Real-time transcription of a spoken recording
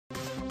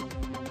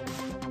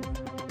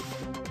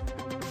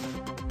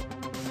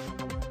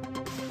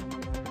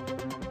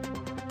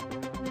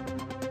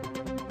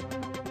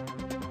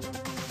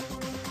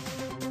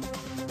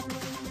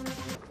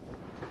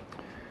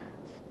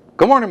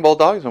Good morning,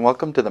 Bulldogs, and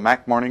welcome to the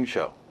Mac Morning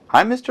Show.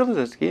 I'm Mr.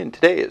 Lazinski, and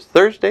today is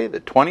Thursday, the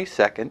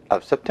 22nd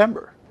of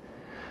September.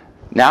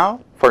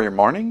 Now for your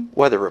morning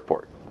weather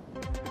report.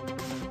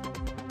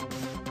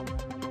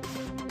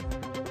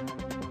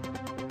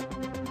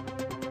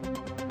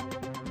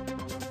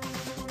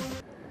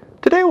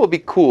 Today will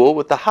be cool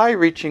with the high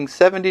reaching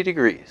 70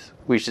 degrees.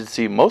 We should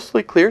see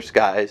mostly clear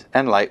skies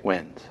and light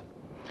winds.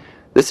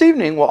 This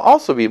evening will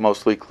also be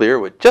mostly clear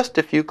with just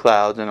a few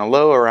clouds and a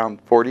low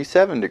around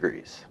 47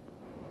 degrees.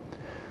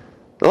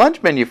 The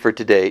lunch menu for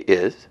today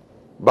is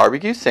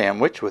barbecue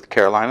sandwich with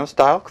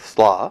Carolina-style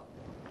slaw,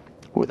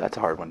 ooh, that's a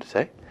hard one to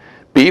say,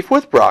 beef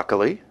with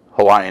broccoli,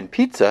 Hawaiian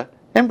pizza,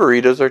 and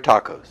burritos or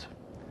tacos.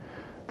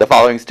 The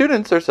following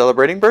students are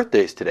celebrating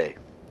birthdays today.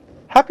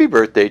 Happy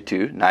birthday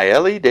to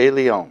Nayeli De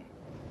Leon.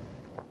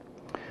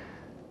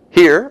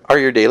 Here are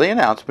your daily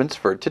announcements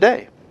for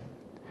today.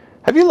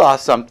 Have you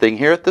lost something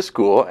here at the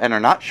school and are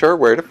not sure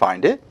where to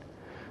find it?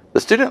 The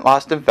Student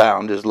Lost and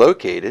Found is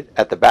located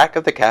at the back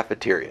of the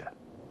cafeteria.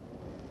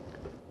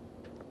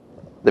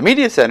 The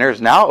Media Center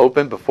is now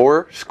open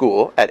before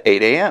school at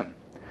 8 a.m.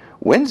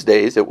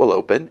 Wednesdays it will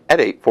open at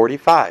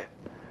 8:45.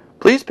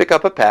 Please pick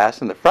up a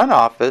pass in the front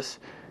office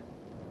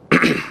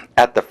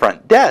at the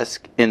front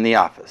desk in the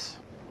office.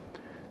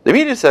 The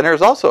Media Center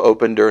is also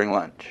open during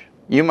lunch.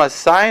 You must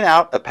sign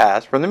out a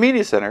pass from the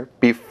Media Center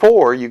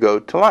before you go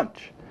to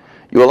lunch.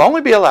 You will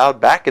only be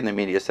allowed back in the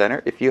Media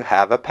Center if you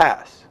have a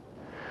pass.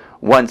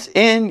 Once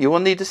in, you will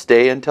need to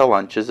stay until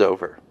lunch is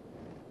over.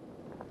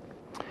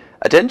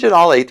 Attention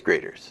all 8th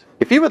graders.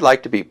 If you would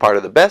like to be part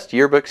of the best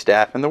yearbook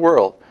staff in the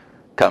world,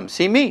 come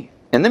see me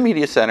in the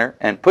Media Center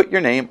and put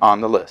your name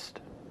on the list.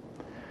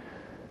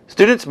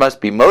 Students must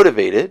be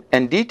motivated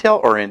and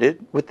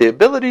detail-oriented with the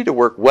ability to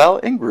work well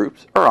in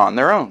groups or on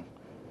their own.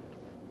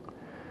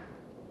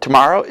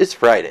 Tomorrow is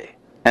Friday,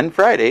 and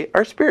Friday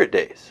are Spirit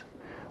Days.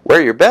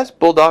 Wear your best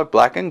Bulldog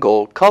black and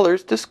gold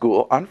colors to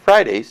school on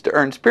Fridays to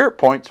earn spirit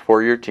points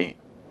for your team.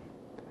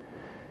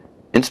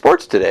 In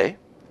sports today,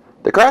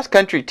 the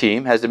cross-country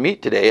team has a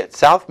meet today at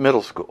South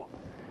Middle School.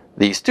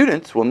 These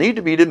students will need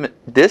to be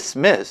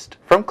dismissed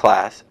from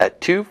class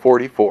at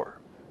 2:44.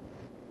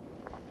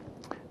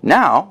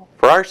 Now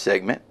for our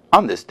segment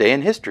on This Day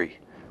in History,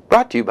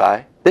 brought to you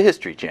by the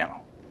History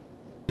Channel.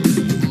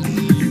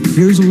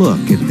 Here's a look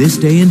at this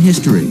day in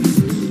history.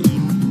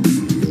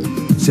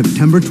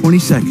 September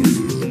 22nd.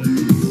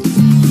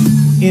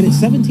 In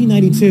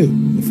 1792,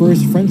 the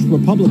first French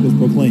Republic was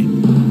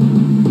proclaimed.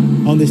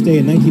 On this day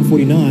in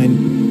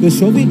 1949, the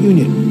Soviet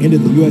Union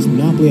ended the U.S.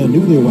 monopoly on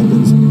nuclear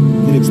weapons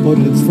and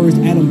exploded its first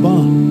atom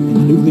bomb, and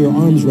the nuclear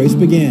arms race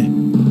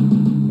began.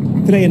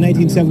 Today in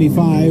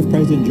 1975,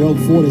 President Gerald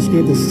Ford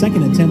escaped a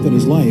second attempt on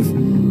his life.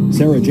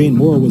 Sarah Jane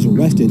Moore was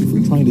arrested for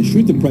trying to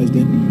shoot the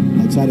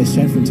president outside a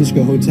San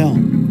Francisco hotel.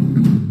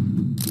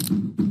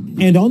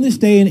 And on this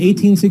day in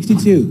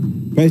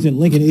 1862, President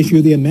Lincoln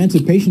issued the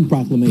Emancipation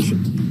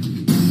Proclamation.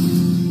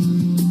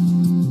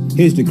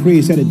 His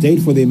decree set a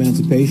date for the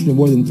emancipation of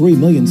more than 3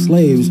 million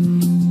slaves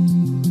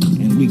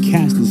and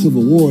recast the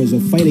Civil War as a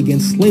fight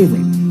against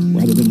slavery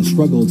rather than a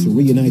struggle to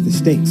reunite the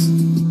states.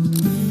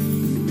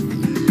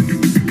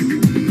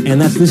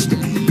 And that's this day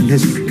in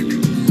history.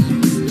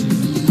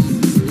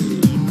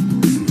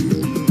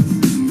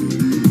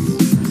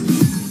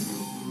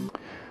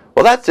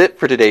 Well, that's it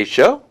for today's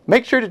show.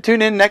 Make sure to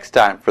tune in next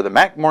time for the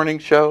Mac Morning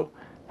Show.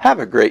 Have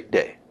a great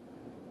day.